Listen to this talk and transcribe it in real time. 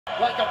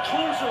like a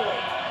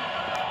cruiserweight.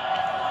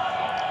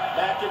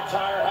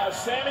 McIntyre has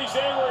Sami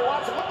Zayn where he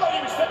wants it. Looked like he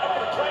was setting up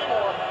for the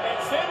Claymore,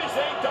 and Sami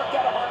Zayn ducked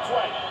out of harm's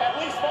way, at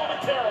least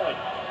momentarily.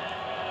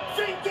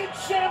 Vintage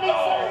Sami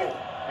Zayn!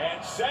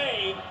 And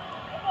Zayn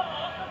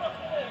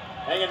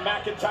hanging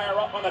McIntyre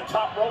up on the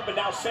top rope, and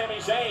now Sami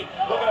Zayn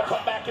looking to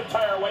put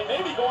McIntyre away,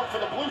 maybe going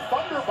for the Blue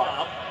Thunder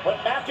Bomb, but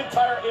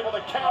McIntyre able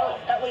to counter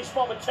at least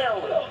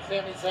momentarily.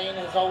 Sami Zayn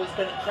has always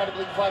been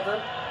incredibly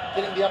clever,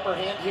 getting the upper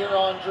hand here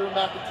on Drew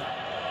McIntyre.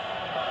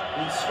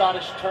 The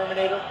Scottish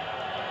Terminator.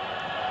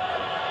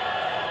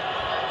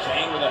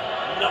 Zayn with a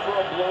number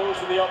of blows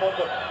with the elbow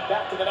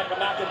back to the neck of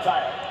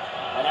McIntyre.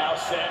 And now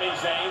Sami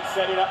Zayn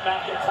setting up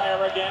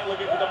McIntyre again,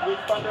 looking for the Blue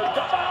Thunder. And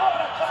a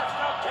clutch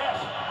count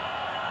kick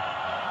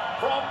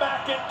from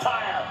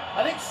McIntyre.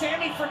 I think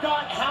Sami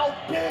forgot how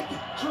big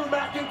Drew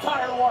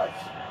McIntyre was.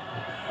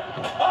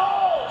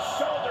 Oh,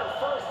 shoulder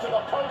first to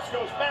the post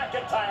goes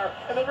McIntyre,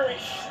 and the very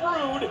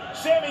shrewd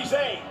Sami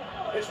Zayn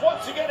is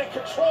once again in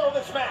control of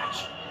this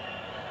match.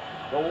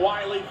 The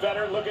wily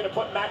veteran looking to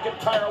put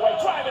McIntyre away,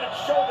 driving him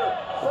shoulder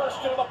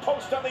first into the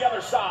post on the other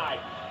side.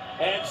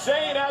 And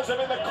Zayn has him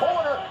in the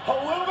corner.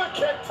 Haluva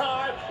kick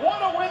time.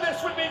 What a win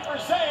this would be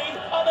for Zayn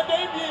on the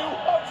debut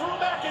of Drew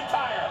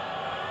McIntyre.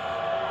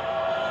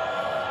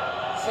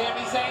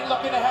 Sami Zayn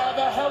looking to have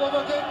a hell of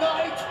a good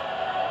night.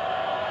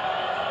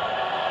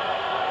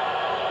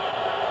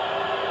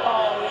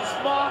 Oh, he's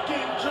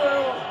mocking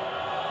Drew.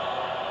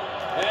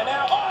 And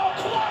now, oh,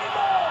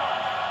 Claymore!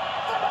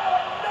 From out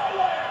of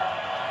nowhere!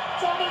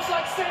 It's almost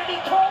like Sami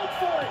called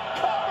for it.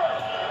 Cover!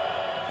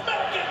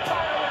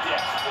 McIntyre with the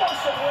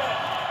explosive win.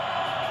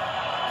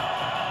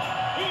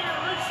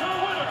 Here is your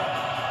winner,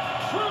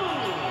 Drew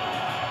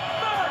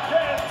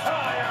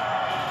McIntyre.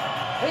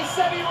 He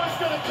said he was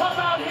going to come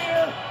out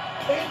here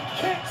and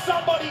kick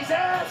somebody's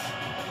ass.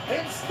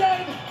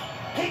 Instead,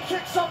 he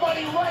kicked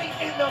somebody right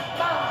in the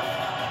mouth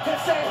to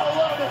say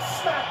hello to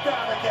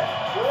Smackdown again.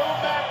 Drew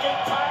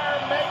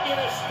McIntyre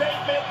making a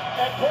statement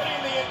and putting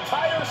the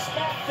entire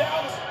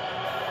Smackdown,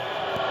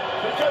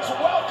 because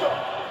welcome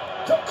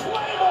to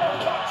Claymore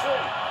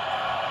Country.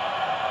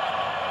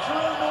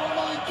 Drew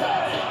normally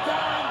cuts it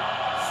down.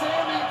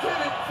 Sami did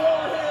it for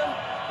him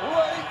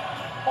right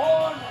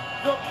on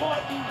the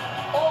button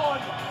on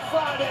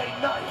Friday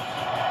night.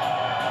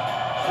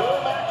 Drew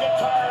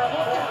McIntyre,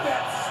 look at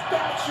that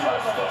statue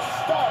of the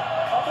star